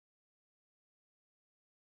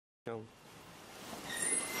Very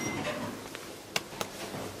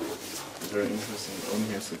interesting.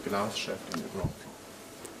 Only has a glass shaft in the ground.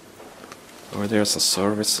 Oh, there's a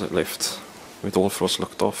service lift with all floors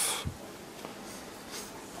locked off.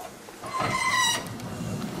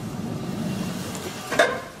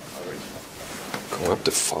 Go up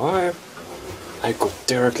to 5. I go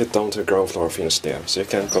directly down to the ground floor and finish there, so you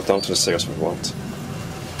can go down to the stairs if you want.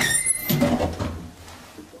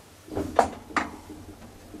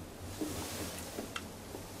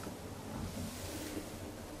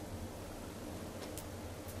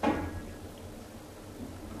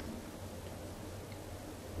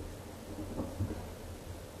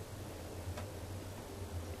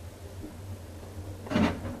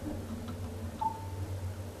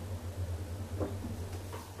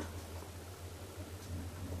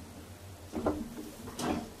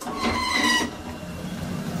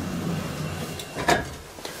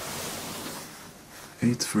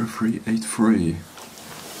 Eight for free, 8 free.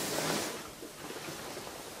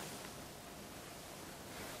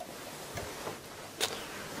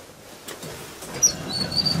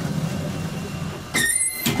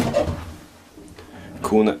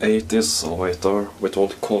 KONE 8 is elevator with all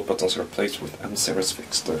the cold buttons replaced with M-series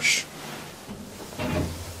fixtures.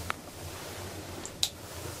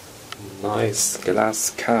 Nice glass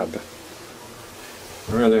cab.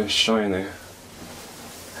 Really shiny.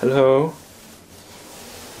 Hello.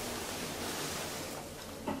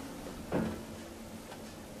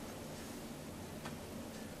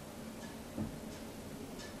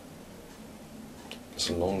 It's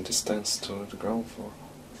a long distance to the ground floor.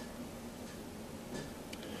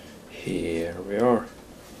 Here we are.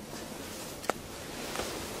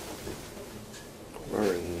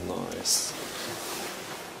 Very nice.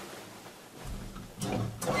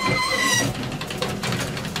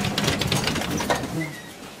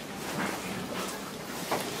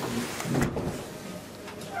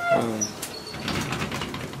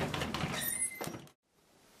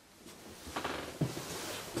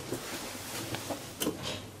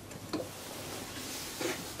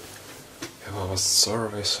 Jag har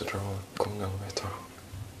service för gången, vet du.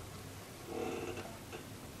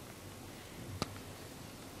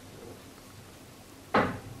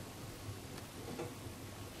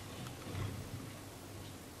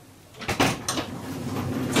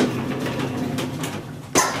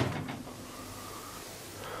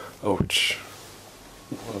 Ouch.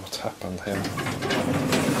 What happened here?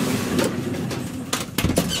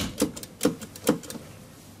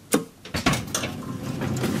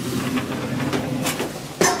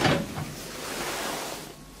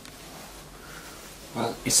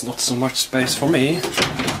 Well, it's not so much space for me.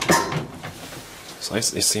 So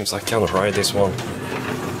it seems I can ride this one.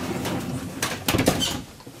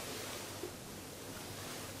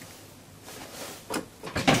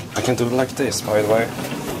 I can do it like this, by the way.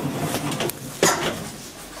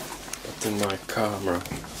 Put in my camera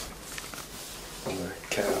on the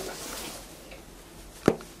cab.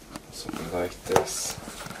 Something like this.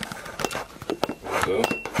 So,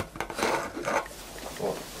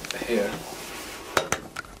 here.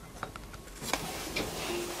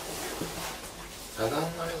 And then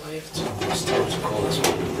I leave to start to call this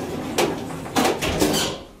one.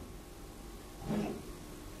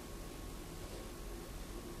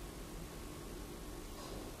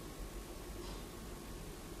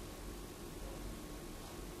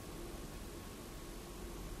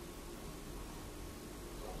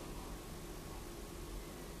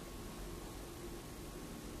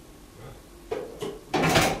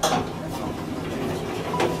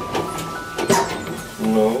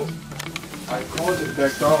 No. I called it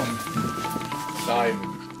back down. Live.